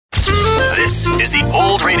This is the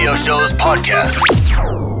Old Radio Show's podcast.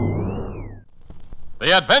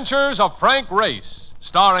 The Adventures of Frank Race,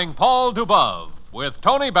 starring Paul Dubov, with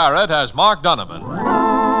Tony Barrett as Mark Donovan.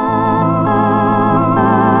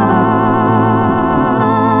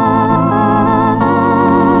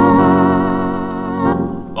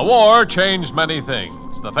 The war changed many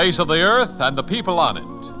things, the face of the earth and the people on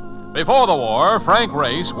it. Before the war, Frank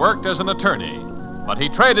Race worked as an attorney, but he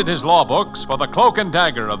traded his law books for the cloak and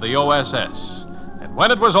dagger of the OSS. And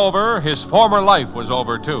when it was over, his former life was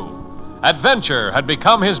over, too. Adventure had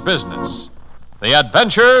become his business. The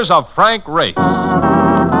Adventures of Frank Race.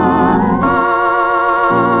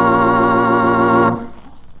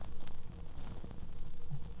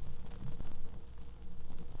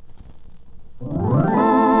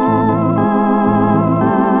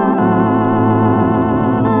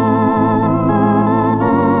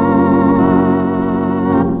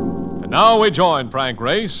 Now we join Frank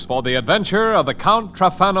Race for the adventure of the Count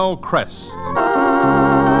Trafano Crest.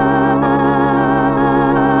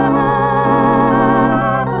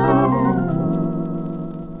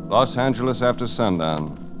 Los Angeles after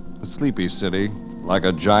sundown. A sleepy city, like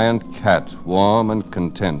a giant cat, warm and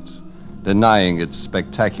content, denying its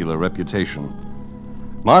spectacular reputation.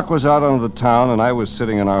 Mark was out on the town, and I was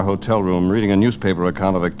sitting in our hotel room reading a newspaper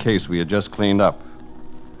account of a case we had just cleaned up.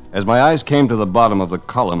 As my eyes came to the bottom of the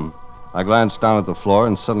column, I glanced down at the floor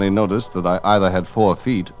and suddenly noticed that I either had 4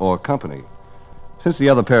 feet or company. Since the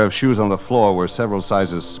other pair of shoes on the floor were several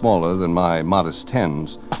sizes smaller than my modest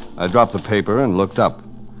 10s, I dropped the paper and looked up,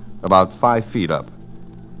 about 5 feet up.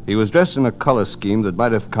 He was dressed in a color scheme that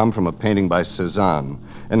might have come from a painting by Cézanne,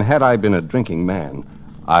 and had I been a drinking man,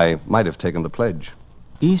 I might have taken the pledge.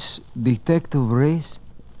 Is Detective Race?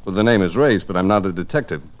 Well, the name is Race, but I'm not a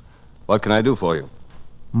detective. What can I do for you?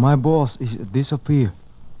 My boss is disappeared.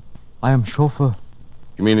 I am chauffeur.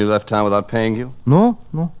 You mean he left town without paying you? No.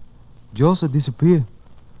 Just disappeared.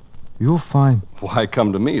 You're fine. Why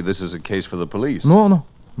come to me? This is a case for the police. No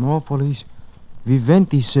police.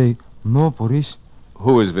 Viventi say no police.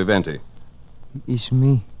 Who is Viventi? It's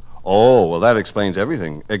me. Oh, well, that explains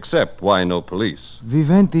everything, except why no police.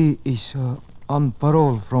 Viventi is on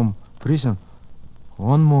parole from prison.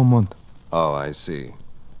 1 more month. Oh, I see.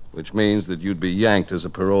 Which means that you'd be yanked as a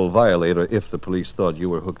parole violator if the police thought you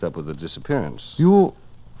were hooked up with a disappearance. You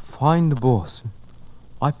find the boss.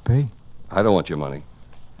 I pay. I don't want your money.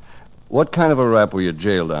 What kind of a rap were you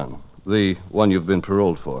jailed on? The one you've been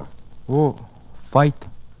paroled for? Oh, fight.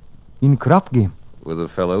 In crap game. With a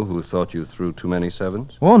fellow who thought you threw too many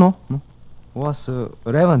 7s? Oh, no. Was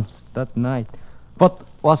Revens that night. But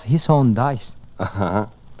was his own dice. Uh-huh.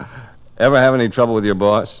 Ever have any trouble with your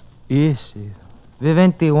boss? Yes.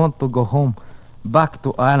 Viventi want to go home, back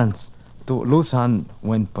to islands, to Luzon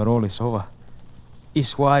when parole is over.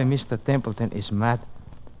 Is why Mr. Templeton is mad.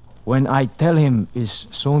 When I tell him it's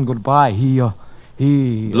soon goodbye, he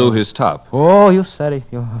blew his top. Oh, you said it.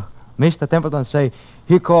 Mr. Templeton say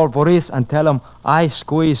he call police and tell him I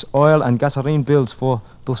squeeze oil and gasoline bills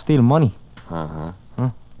to steal money. Uh-huh.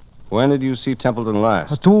 Huh? When did you see Templeton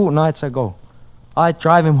last? 2 nights ago. I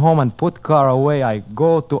drive him home and put car away. I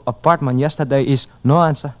go to apartment yesterday is no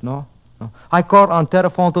answer. No. I call on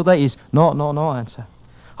telephone today is no answer.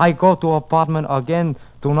 I go to apartment again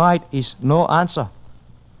tonight is no answer.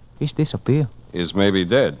 He's disappeared. He's maybe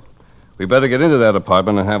dead. We better get into that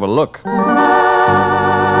apartment and have a look.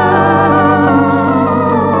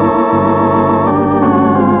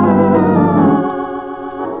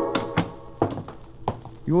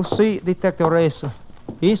 You see, Detective Race,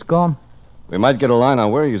 he's gone. We might get a line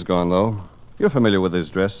on where he's gone, though. You're familiar with his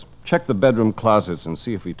dress. Check the bedroom closets and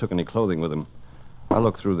see if he took any clothing with him. I'll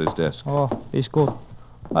look through this desk. Oh, he's good.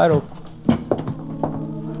 I don't.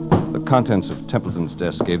 The contents of Templeton's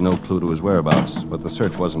desk gave no clue to his whereabouts, but the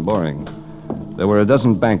search wasn't boring. There were a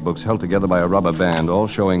dozen bank books held together by a rubber band, all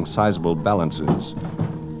showing sizable balances.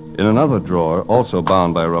 In another drawer, also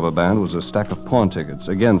bound by a rubber band, was a stack of pawn tickets,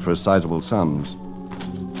 again for sizable sums.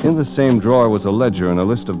 In the same drawer was a ledger and a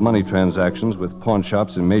list of money transactions with pawn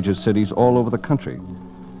shops in major cities all over the country.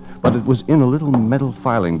 But it was in a little metal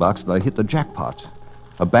filing box that I hit the jackpot.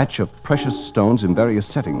 A batch of precious stones in various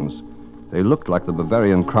settings. They looked like the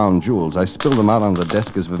Bavarian crown jewels. I spilled them out on the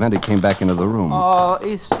desk as Viventi came back into the room. Oh,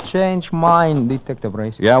 it's changed mind, Detective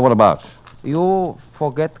Race. Yeah, what about? You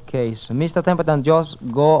forget case. Mr. Templeton just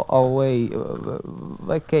go away.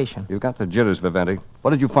 Vacation. You got the jitters, Viventi. What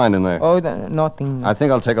did you find in there? Oh, nothing. I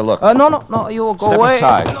think I'll take a look. No, you go Step away.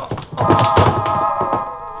 aside. No.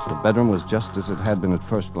 The bedroom was just as it had been at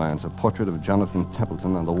first glance, a portrait of Jonathan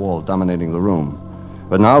Templeton on the wall dominating the room.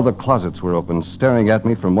 But now the closets were open. Staring at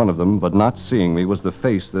me from one of them, but not seeing me, was the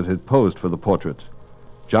face that had posed for the portrait.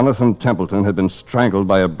 Jonathan Templeton had been strangled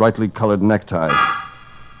by a brightly colored necktie.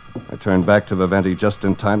 I turned back to Vivanti just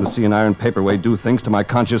in time to see an iron paperweight do things to my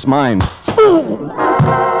conscious mind.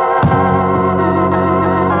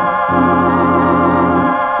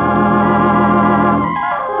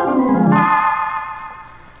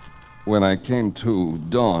 When I came to,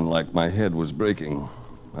 dawn like my head was breaking.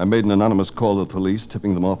 I made an anonymous call to the police,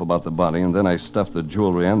 tipping them off about the body, and then I stuffed the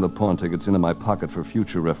jewelry and the pawn tickets into my pocket for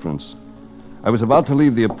future reference. I was about to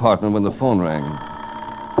leave the apartment when the phone rang.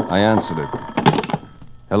 I answered it.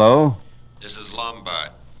 Hello? This is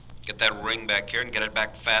Lombard. Get that ring back here and get it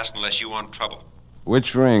back fast unless you want trouble.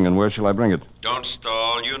 Which ring, and where shall I bring it? Don't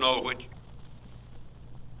stall. You know which.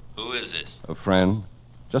 Who is this? A friend.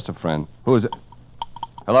 Just a friend. Who is it?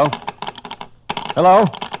 Hello? Hello?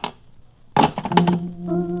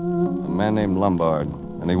 A man named Lombard,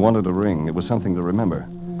 and he wanted a ring. It was something to remember.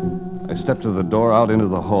 I stepped to the door out into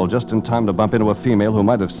the hall just in time to bump into a female who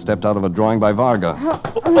might have stepped out of a drawing by Varga.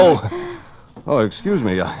 Oh, excuse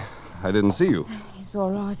me. I didn't see you. It's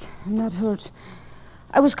all right. I'm not hurt.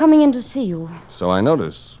 I was coming in to see you. So I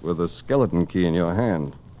notice, with a skeleton key in your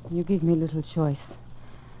hand. You give me little choice.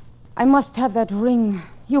 I must have that ring.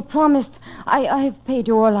 You promised. I have paid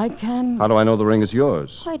you all I can. How do I know the ring is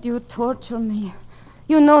yours? Why do you torture me?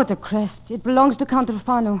 You know the crest. It belongs to Count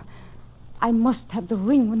Alfano. I must have the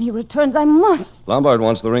ring when he returns. I must. Lombard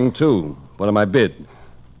wants the ring, too. What am I bid?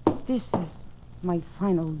 This is my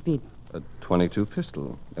final bid. A .22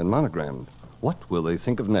 pistol and monogrammed. What will they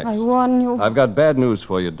think of next? I warn you. I've got bad news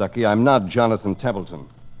for you, Ducky. I'm not Jonathan Templeton.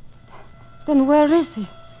 Then where is he?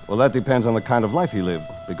 Well, that depends on the kind of life he lived,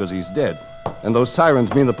 because he's dead. And those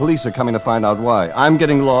sirens mean the police are coming to find out why. I'm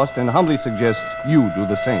getting lost and humbly suggest you do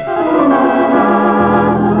the same.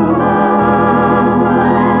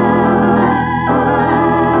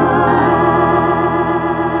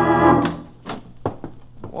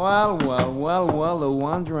 Well, the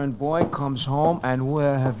wandering boy comes home, and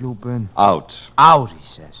where have you been? Out. Out, he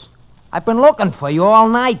says. I've been looking for you all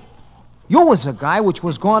night. You was a guy which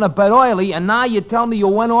was going to bed early, and now you tell me you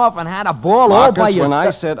went off and had a ball Marcus, all by yourself. when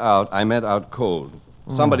I said out, I meant out cold.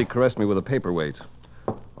 Somebody caressed me with a paperweight.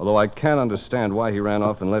 Although I can't understand why he ran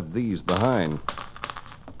off and left these behind.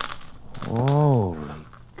 Holy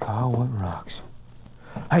cow, what rocks.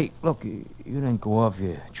 Hey, look, you didn't go off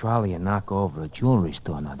your trolley and knock over a jewelry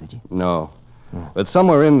store now, did you? No. But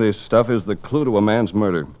somewhere in this stuff is the clue to a man's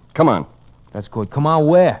murder. Come on. That's good. Come on,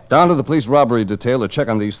 where? Down to the police robbery detail to check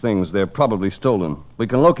on these things. They're probably stolen. We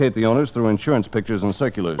can locate the owners through insurance pictures and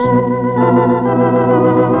circulars.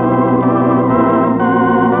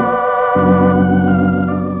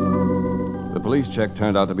 The police check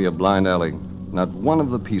turned out to be a blind alley. Not one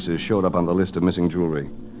of the pieces showed up on the list of missing jewelry.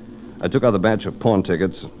 I took out the batch of pawn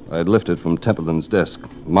tickets I had lifted from Templeton's desk.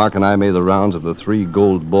 Mark and I made the rounds of the 3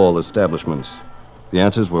 gold ball establishments. The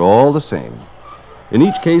answers were all the same. In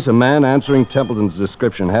each case, a man answering Templeton's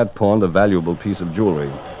description had pawned a valuable piece of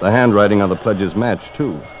jewelry. The handwriting on the pledges matched,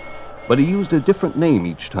 too. But he used a different name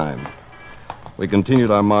each time. We continued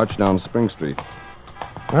our march down Spring Street.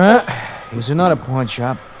 Here's another pawn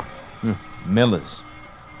shop. Miller's.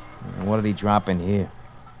 What did he drop in here?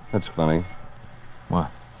 That's funny. What?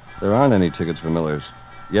 There aren't any tickets for Miller's.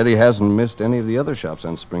 Yet he hasn't missed any of the other shops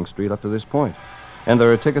on Spring Street up to this point. And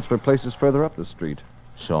there are tickets for places further up the street.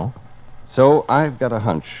 So? So I've got a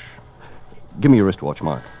hunch. Give me your wristwatch,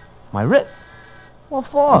 Mark. My wrist? What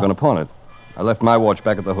for? I'm going to pawn it. I left my watch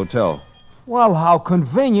back at the hotel. Well, how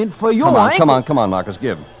convenient for you. Come on, Marcus,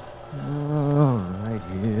 give. Right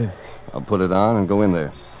here. I'll put it on and go in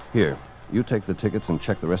there. Here, you take the tickets and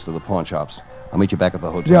check the rest of the pawn shops. I'll meet you back at the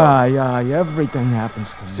hotel. Yeah, everything happens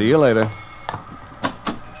to me. See you later.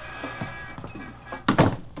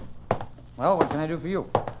 Well, what can I do for you?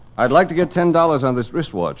 I'd like to get $10 on this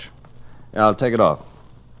wristwatch. Yeah, I'll take it off.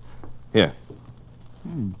 Here.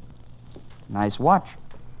 Nice watch.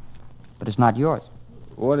 But it's not yours.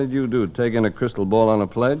 What did you do, take in a crystal ball on a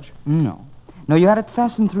pledge? No. No, you had it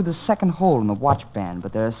fastened through the 2nd hole in the watch band,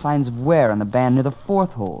 but there are signs of wear on the band near the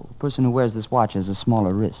 4th hole. The person who wears this watch has a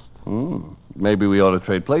smaller wrist. Maybe we ought to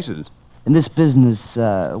trade places. In this business,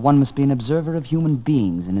 one must be an observer of human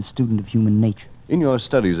beings and a student of human nature. In your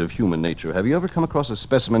studies of human nature, have you ever come across a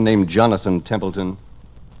specimen named Jonathan Templeton?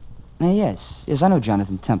 Yes, I know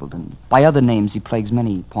Jonathan Templeton. By other names, he plagues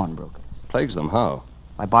many pawnbrokers. Plagues them, how?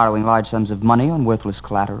 By borrowing large sums of money on worthless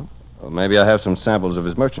collateral. Well, maybe I have some samples of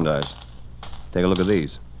his merchandise. Take a look at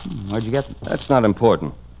these. Where'd you get them? That's not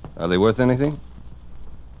important. Are they worth anything?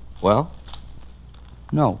 Well?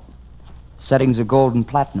 No. Settings are gold and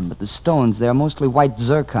platinum, but the stones, they are mostly white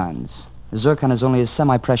zircons. The zircon is only a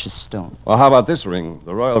semi-precious stone. Well, how about this ring?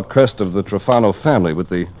 The royal crest of the Trofano family with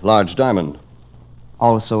the large diamond.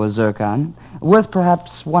 Also a zircon, worth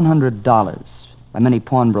perhaps $100. By many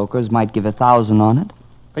pawnbrokers might give $1,000 on it.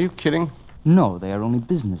 Are you kidding? No, they are only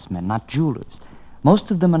businessmen, not jewelers. Most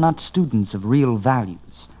of them are not students of real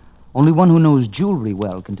values. Only one who knows jewelry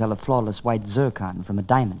well can tell a flawless white zircon from a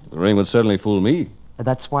diamond. The ring would certainly fool me.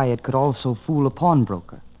 That's why it could also fool a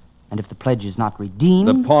pawnbroker. And if the pledge is not redeemed...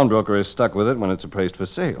 The pawnbroker is stuck with it when it's appraised for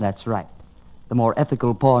sale. That's right. The more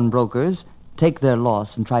ethical pawnbrokers take their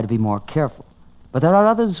loss and try to be more careful. But there are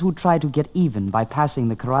others who try to get even by passing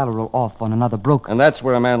the collateral off on another broker. And that's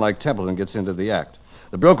where a man like Templeton gets into the act.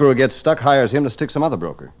 The broker who gets stuck hires him to stick some other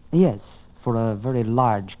broker. Yes, for a very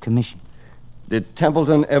large commission. Did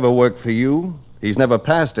Templeton ever work for you? He's never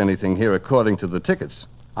passed anything here according to the tickets.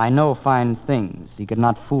 I know fine things. He could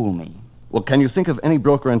not fool me. Well, can you think of any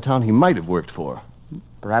broker in town he might have worked for?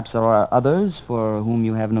 Perhaps there are others for whom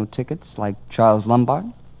you have no tickets, like Charles Lombard?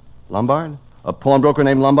 Lombard? A pawnbroker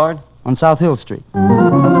named Lombard? On South Hill Street. Can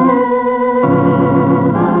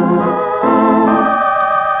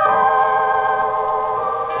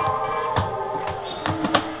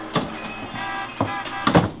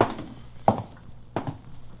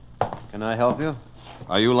I help you?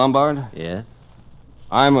 Are you Lombard? Yes.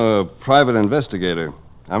 I'm a private investigator.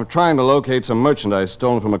 I'm trying to locate some merchandise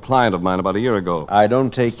stolen from a client of mine about a year ago. I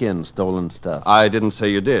don't take in stolen stuff. I didn't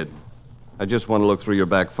say you did. I just want to look through your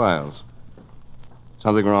back files.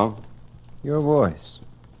 Something wrong? Your voice.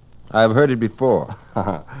 I've heard it before.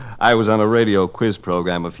 I was on a radio quiz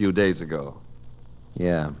program a few days ago.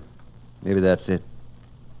 Yeah. Maybe that's it.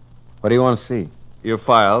 What do you want to see? Your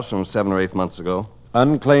files from 7 or 8 months ago.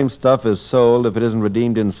 Unclaimed stuff is sold if it isn't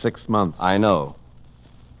redeemed in 6 months. I know.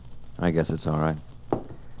 I guess it's all right.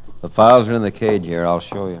 The files are in the cage here. I'll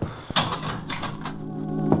show you.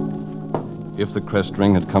 If the crest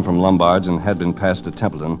ring had come from Lombard's and had been passed to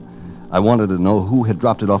Templeton, I wanted to know who had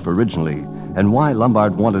dropped it off originally and why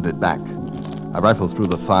Lombard wanted it back. I rifled through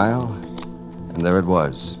the file, and there it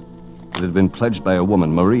was. It had been pledged by a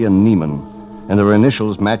woman, Maria Neiman, and her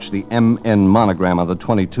initials matched the MN monogram on the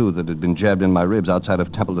 .22 that had been jabbed in my ribs outside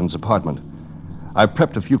of Templeton's apartment. I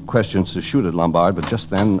prepped a few questions to shoot at Lombard, but just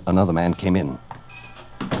then another man came in.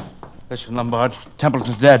 Listen, Lombard,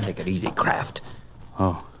 Templeton's dead. Take it easy, Kraft.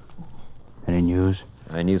 Oh. Any news?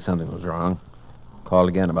 I knew something was wrong. Called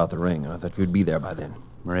again about the ring. I thought you'd be there by then.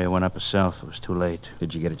 Maria went up herself. It was too late.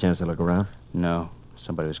 Did you get a chance to look around? No.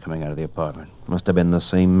 Somebody was coming out of the apartment. Must have been the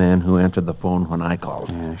same man who answered the phone when I called.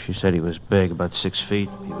 Yeah, she said he was big, about 6 feet.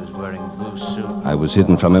 He was wearing a blue suit. I was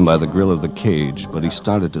hidden from him by the grill of the cage, but he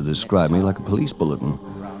started to describe me like a police bulletin.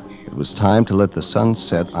 It was time to let the sun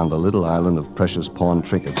set on the little island of precious pawn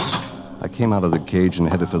trinkets. I came out of the cage and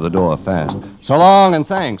headed for the door fast. So long and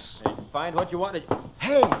thanks. Find what you wanted.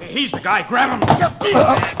 Hey, he's the guy. Grab him.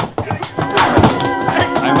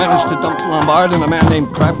 I managed to dump Lombard, and a man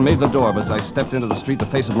named Kraft made the door. But as I stepped into the street, the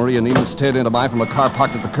face of Maria Neiman stared into mine from a car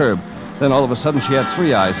parked at the curb. Then all of a sudden, she had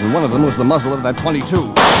 3 eyes, and one of them was the muzzle of that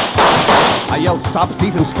 .22. I yelled, "Stop,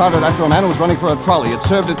 thief," and started after a man who was running for a trolley. It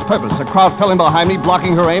served its purpose. A crowd fell in behind me,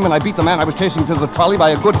 blocking her aim, and I beat the man I was chasing to the trolley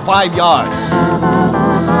by a good 5 yards.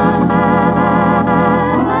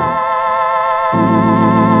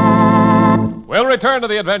 We'll return to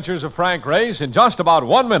the adventures of Frank Race in just about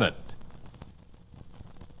 1 minute.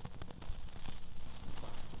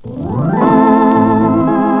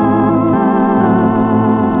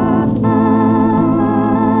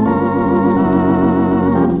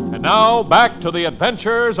 And now, back to the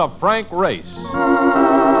adventures of Frank Race.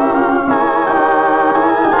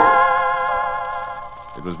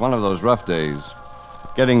 It was one of those rough days.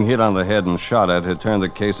 Getting hit on the head and shot at had turned the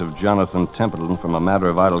case of Jonathan Templeton from a matter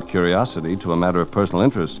of idle curiosity to a matter of personal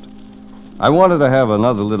interest. I wanted to have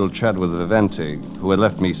another little chat with Vivente, who had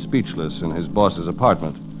left me speechless in his boss's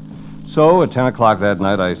apartment. So, at 10 o'clock that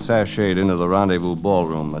night, I sashayed into the Rendezvous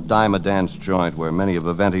Ballroom, a dime-a-dance joint where many of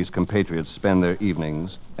Vivente's compatriots spend their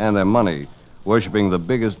evenings and their money worshiping the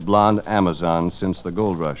biggest blonde Amazon since the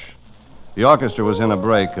gold rush. The orchestra was in a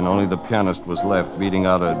break, and only the pianist was left, beating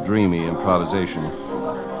out a dreamy improvisation.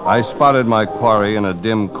 I spotted my quarry in a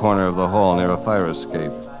dim corner of the hall near a fire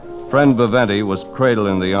escape. Friend Vivente was cradled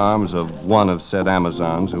in the arms of one of said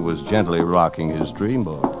Amazons who was gently rocking his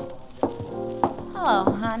dreamboat.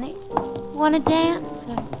 Hello, honey. Want to dance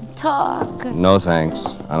or talk? Or... No thanks,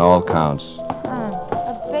 on all counts.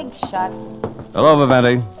 A big shot. Hello,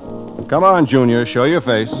 Vivente. Come on, Junior. Show your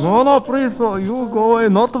face. No, please, you go away.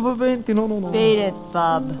 Not Viventi. No. Beat it,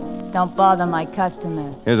 Bob. Don't bother my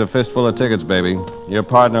customer. Here's a fistful of tickets, baby. Your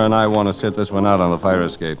partner and I want to sit this one out on the fire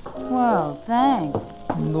escape. Well, thanks.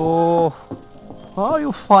 No. How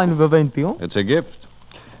you find Viventi, huh? It's a gift.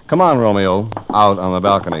 Come on, Romeo. Out on the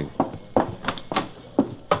balcony.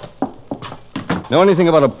 Know anything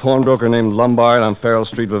about a pawnbroker named Lombard on Farrell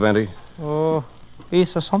Street, Viventi? He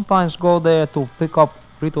sometimes go there to pick up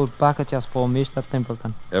little packages for Mr.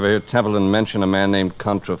 Templeton. Ever hear Templeton mention a man named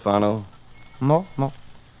Contrafano? No.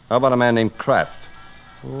 How about a man named Kraft?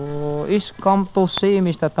 He's come to see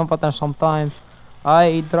Mr. Templeton sometimes.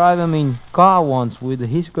 I drive him in car once with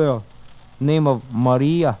his girl, name of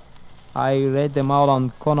Maria. I read them out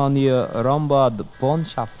on corner near Lombard pawn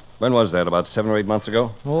shop. When was that? About 7 or 8 months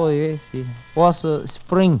ago? Oh, yes. It was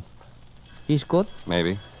spring. He's good?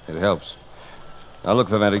 Maybe. It helps. Now, look,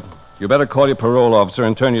 Viventi, you better call your parole officer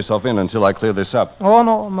and turn yourself in until I clear this up. Oh,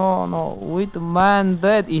 no. With man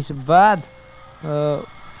dead is bad.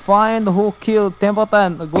 Find who killed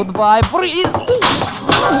Templeton. Goodbye, please.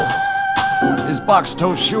 His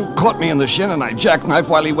box-toe shoe caught me in the shin, and I jackknifed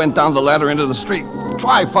while he went down the ladder into the street.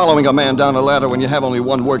 Try following a man down a ladder when you have only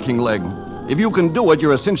one working leg. If you can do it,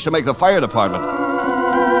 you're a cinch to make the fire department.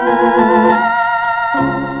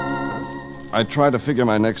 I tried to figure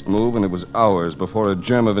my next move, and it was hours before a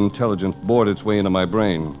germ of intelligence bored its way into my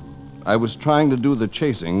brain. I was trying to do the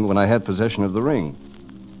chasing when I had possession of the ring.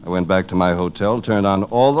 I went back to my hotel, turned on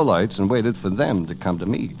all the lights, and waited for them to come to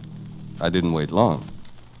me. I didn't wait long.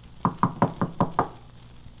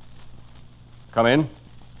 Come in.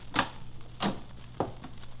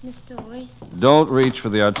 Mr. Race? Don't reach for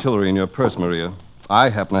the artillery in your purse, Maria. I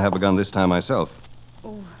happen to have a gun this time myself.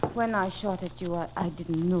 Oh, when I shot at you, I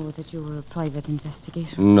didn't know that you were a private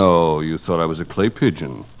investigator. No, you thought I was a clay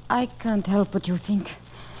pigeon. I can't help what you think.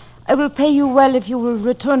 I will pay you well if you will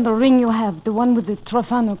return the ring you have, the one with the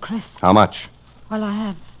Trofano crest. How much? Well, I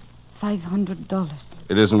have $500.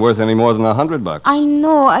 It isn't worth any more than $100. I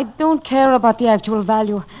know. I don't care about the actual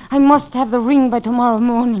value. I must have the ring by tomorrow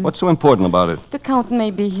morning. What's so important about it? The Count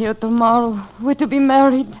may be here tomorrow. We're to be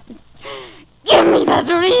married. Give me that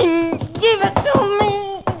ring. Give it to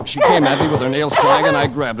me. She came at me with her nails flying, and I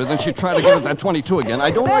grabbed her. Then she tried to give it that 22 again.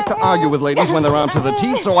 I don't like to argue with ladies when they're armed to the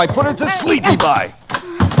teeth, so I put her to sleep me by.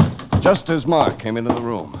 Just as Mark came into the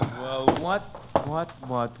room. Well, what?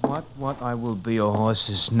 I will be a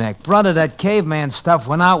horse's neck. Brother, that caveman stuff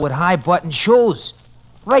went out with high-button shoes.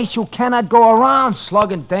 Race, you cannot go around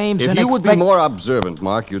slugging dames If you would be more observant,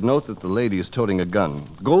 Mark, you'd note that the lady is toting a gun.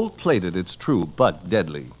 Gold-plated, it's true, but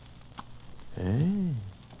deadly.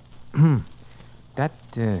 That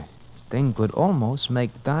thing could almost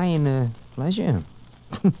make dying a pleasure.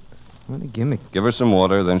 What a gimmick. Give her some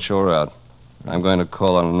water, then show her out. I'm going to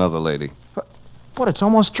call on another lady. But it's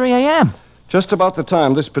almost 3 a.m. Just about the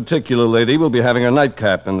time this particular lady will be having her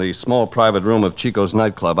nightcap in the small private room of Chico's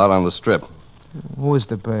nightclub out on the Strip. Who is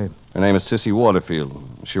the babe? Her name is Sissy Waterfield.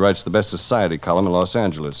 She writes the Best Society column in Los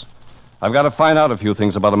Angeles. I've got to find out a few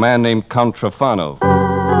things about a man named Count Trofano.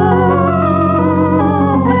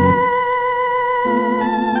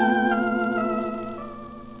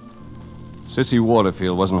 Sissy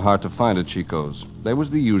Waterfield wasn't hard to find at Chico's. There was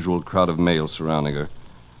the usual crowd of males surrounding her.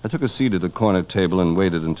 I took a seat at a corner table and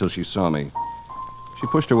waited until she saw me. She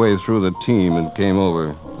pushed her way through the team and came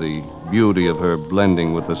over, the beauty of her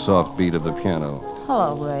blending with the soft beat of the piano.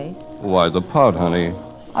 Hello, Grace. Why the pout, honey?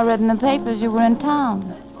 I read in the papers you were in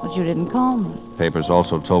town, but you didn't call me. Papers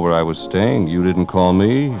also told where I was staying. You didn't call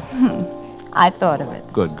me? I thought of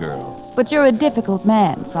it. Good girl. But you're a difficult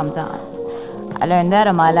man sometimes. I learned that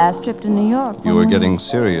on my last trip to New York. You were getting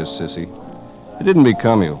serious, Sissy. It didn't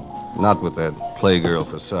become you. Not with that playgirl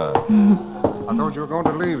facade. I thought you were going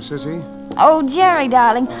to leave, Sissy. Oh, Jerry,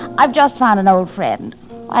 darling, I've just found an old friend.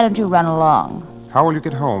 Why don't you run along? How will you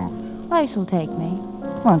get home? Race will take me.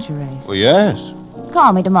 Won't you, Race? Well, yes.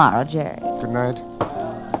 Call me tomorrow, Jerry. Good night.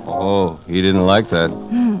 Oh, he didn't like that.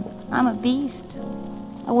 I'm a beast.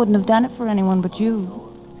 I wouldn't have done it for anyone but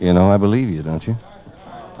you. You know, I believe you, don't you?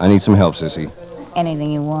 I need some help, Sissy.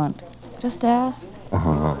 Anything you want. Just ask.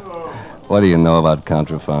 What do you know about Count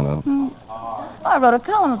Trofano? I wrote a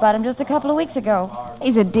column about him just a couple of weeks ago.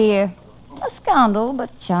 He's a dear. A scoundrel,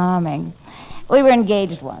 but charming. We were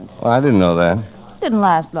engaged once. Well, I didn't know that. Didn't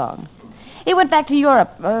last long. He went back to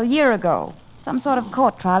Europe a year ago. Some sort of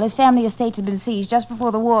court trial. His family estates had been seized just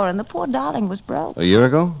before the war, and the poor darling was broke. A year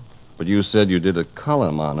ago? But you said you did a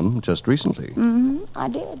column on him just recently. I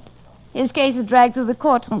did. His case had dragged through the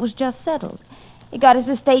courts and was just settled. He got his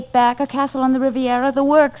estate back, a castle on the Riviera, the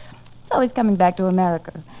works. So he's coming back to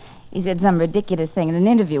America. He said some ridiculous thing in an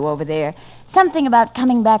interview over there. Something about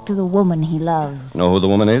coming back to the woman he loves. Know who the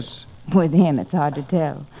woman is? With him, it's hard to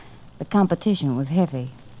tell. The competition was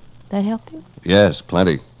heavy. That help you? Yes,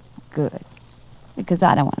 plenty. Good. Because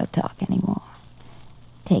I don't want to talk anymore.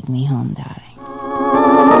 Take me home, darling.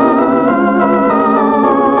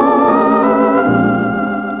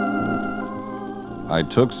 I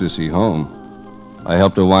took Sissy home. I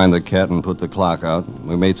helped her wind the cat and put the clock out.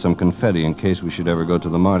 We made some confetti in case we should ever go to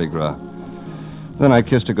the Mardi Gras. Then I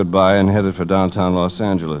kissed her goodbye and headed for downtown Los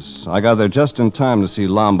Angeles. I got there just in time to see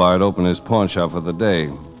Lombard open his pawn shop for the day.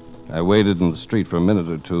 I waited in the street for a minute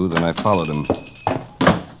or two, then I followed him.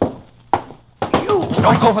 You!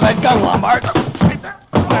 Don't go for that gun, Lombard!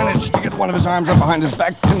 I managed to get one of his arms up behind his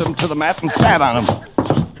back, pinned him to the mat, and sat on him.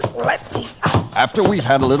 Let me out. After we've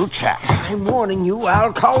had a little chat. I'm warning you,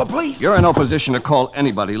 I'll call the police. You're in no position to call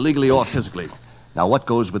anybody, legally or physically. Now, what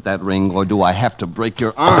goes with that ring, or do I have to break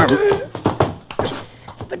your arm?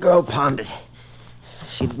 The girl pawned it.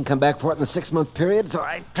 She didn't come back for it in the 6-month period, so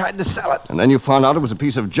I tried to sell it. And then you found out it was a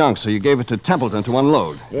piece of junk, so you gave it to Templeton to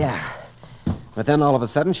unload. Yeah. But then all of a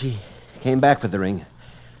sudden, she came back for the ring.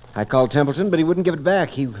 I called Templeton, but he wouldn't give it back.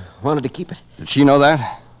 He wanted to keep it. Did she know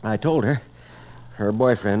that? I told her. Her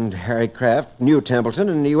boyfriend, Harry Kraft, knew Templeton,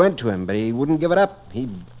 and he went to him, but he wouldn't give it up. He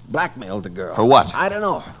blackmailed the girl. For what? I don't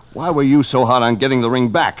know. Why were you so hot on getting the ring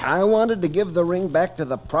back? I wanted to give the ring back to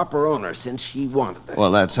the proper owner since she wanted it.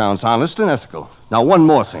 Well, that sounds honest and ethical. Now, one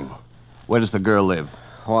more thing. Where does the girl live?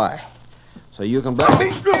 Why? So you can black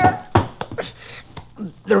me?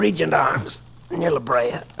 The Regent Arms, near La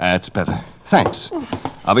Brea. That's better. Thanks.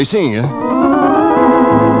 I'll be seeing you.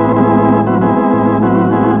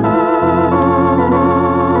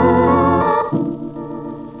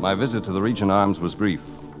 My visit to the Regent Arms was brief.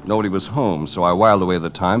 Nobody was home, so I whiled away the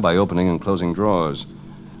time by opening and closing drawers.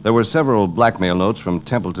 There were several blackmail notes from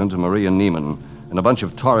Templeton to Maria Neiman, and a bunch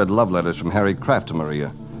of torrid love letters from Harry Kraft to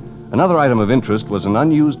Maria. Another item of interest was an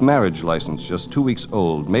unused marriage license, just 2 weeks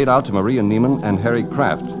old, made out to Maria Neiman and Harry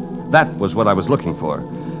Kraft. That was what I was looking for.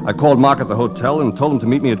 I called Mark at the hotel and told him to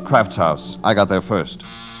meet me at Kraft's house. I got there first.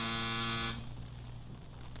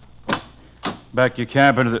 Back your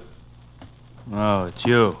cab into the... Oh, it's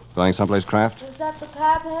you. Going someplace, Kraft? Is that the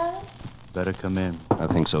cab, Harry? Better come in. I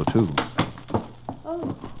think so, too.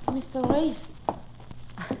 Oh, Mr. Race.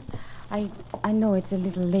 I know it's a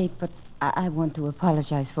little late, but I want to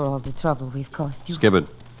apologize for all the trouble we've caused you. Skip it.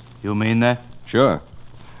 You mean that? Sure.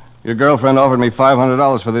 Your girlfriend offered me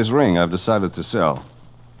 $500 for this ring I've decided to sell.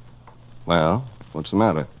 Well, what's the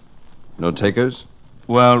matter? No takers?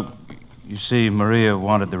 Well, you see, Maria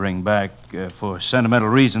wanted the ring back for sentimental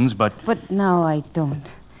reasons, but... But now I don't.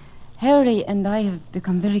 Harry and I have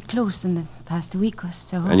become very close in the past week or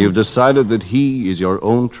so. And you've decided that he is your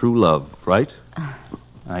own true love, right?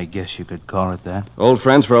 I guess you could call it that. Old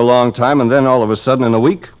friends for a long time, and then all of a sudden in a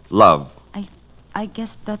week, love. I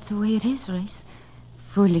guess that's the way it is, Race.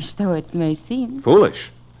 Foolish though it may seem.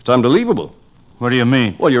 Foolish? It's unbelievable. What do you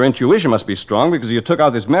mean? Well, your intuition must be strong because you took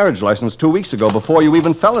out this marriage license 2 weeks ago before you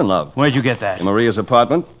even fell in love. Where'd you get that? In Maria's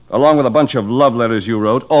apartment, along with a bunch of love letters you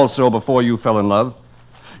wrote, also before you fell in love.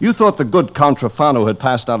 You thought the good Count Trofano had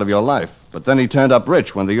passed out of your life, but then he turned up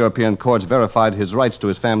rich when the European courts verified his rights to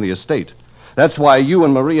his family estate. That's why you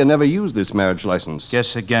and Maria never used this marriage license.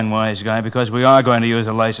 Guess again, wise guy, because we are going to use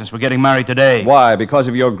a license. We're getting married today. Why? Because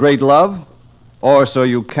of your great love? Or so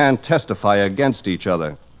you can't testify against each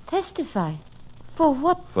other? Testify? For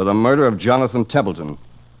what? For the murder of Jonathan Templeton.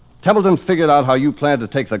 Templeton figured out how you planned to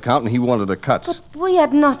take the count, and he wanted a cut. But we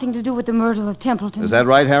had nothing to do with the murder of Templeton. Is that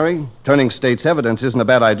right, Harry? Turning state's evidence isn't a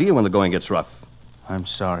bad idea when the going gets rough. I'm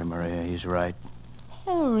sorry, Maria. He's right.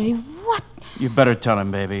 Harry, what? You better tell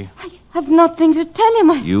him, baby. I've nothing to tell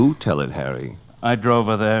him. You tell it, Harry. I drove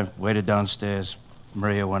her there, waited downstairs.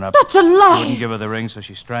 Maria went up. That's a lie! He wouldn't give her the ring, so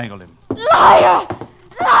she strangled him. Liar!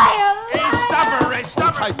 Liar! Hey, stop her, Ray!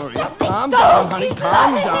 Stop her! Tight, Maria. Calm down, honey.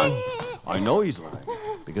 Calm down. I know he's lying.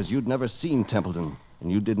 Because you'd never seen Templeton,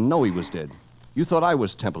 and you didn't know he was dead. You thought I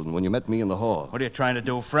was Templeton when you met me in the hall. What are you trying to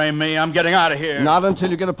do? Frame me? I'm getting out of here. Not until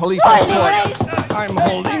you get a police report. I'm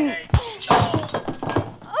holding.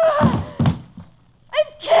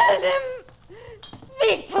 I've killed him!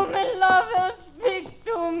 Speak to me, lover. Speak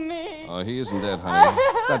to me. Oh, he isn't dead, honey.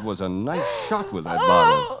 That was a nice shot with that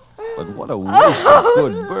bottle. But what a waste of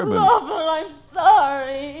good bourbon. Lover, I'm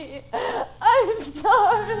sorry. I'm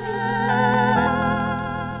sorry.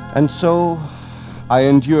 And so I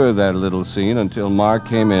endured that little scene until Mark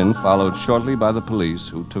came in, followed shortly by the police,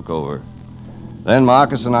 who took over. Then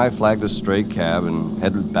Marcus and I flagged a stray cab and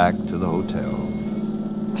headed back to the hotel.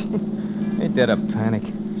 Ain't that a panic?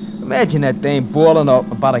 Imagine that dame bawling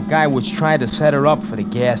about a guy which tried to set her up for the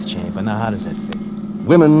gas chamber. Now, how does that fit?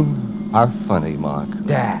 Women are funny, Mark.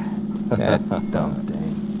 That dumb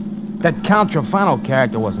dame. That Count Trofano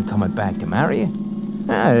character wasn't coming back to marry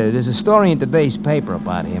her. There's a story in today's paper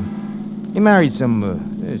about him. He married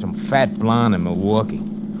some fat blonde in Milwaukee.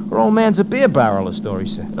 Her old man's a beer barrel, the story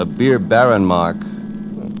said. A beer baron, Mark.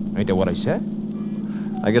 Ain't that what I said?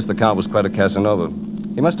 I guess the Count was quite a Casanova.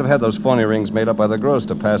 He must have had those phony rings made up by the girls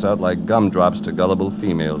to pass out like gumdrops to gullible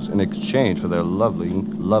females in exchange for their lovely,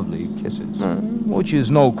 lovely kisses. Which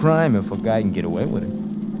is no crime if a guy can get away with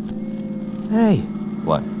it. Hey.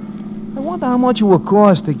 What? I wonder how much it would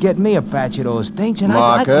cost to get me a batch of those things. And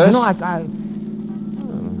Marcus?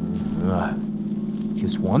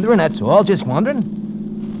 Just wondering, that's all. Just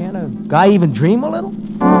wondering. Can't a guy even dream a little?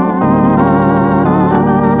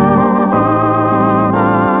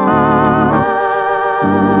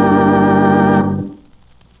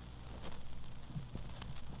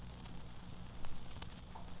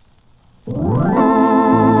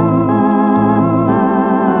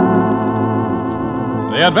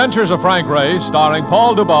 The Adventures of Frank Race, starring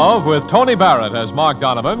Paul Dubov with Tony Barrett as Mark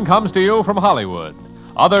Donovan, comes to you from Hollywood.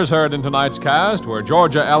 Others heard in tonight's cast were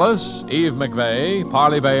Georgia Ellis, Eve McVeigh,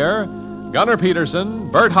 Parley Bayer, Gunnar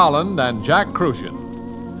Peterson, Bert Holland, and Jack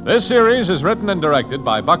Crucian. This series is written and directed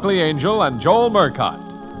by Buckley Angel and Joel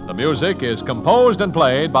Murcott. The music is composed and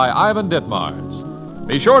played by Ivan Ditmars.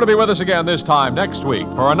 Be sure to be with us again this time next week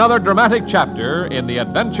for another dramatic chapter in The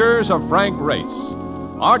Adventures of Frank Race.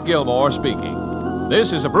 Art Gilmore speaking.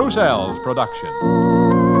 This is a Bruce Ells production.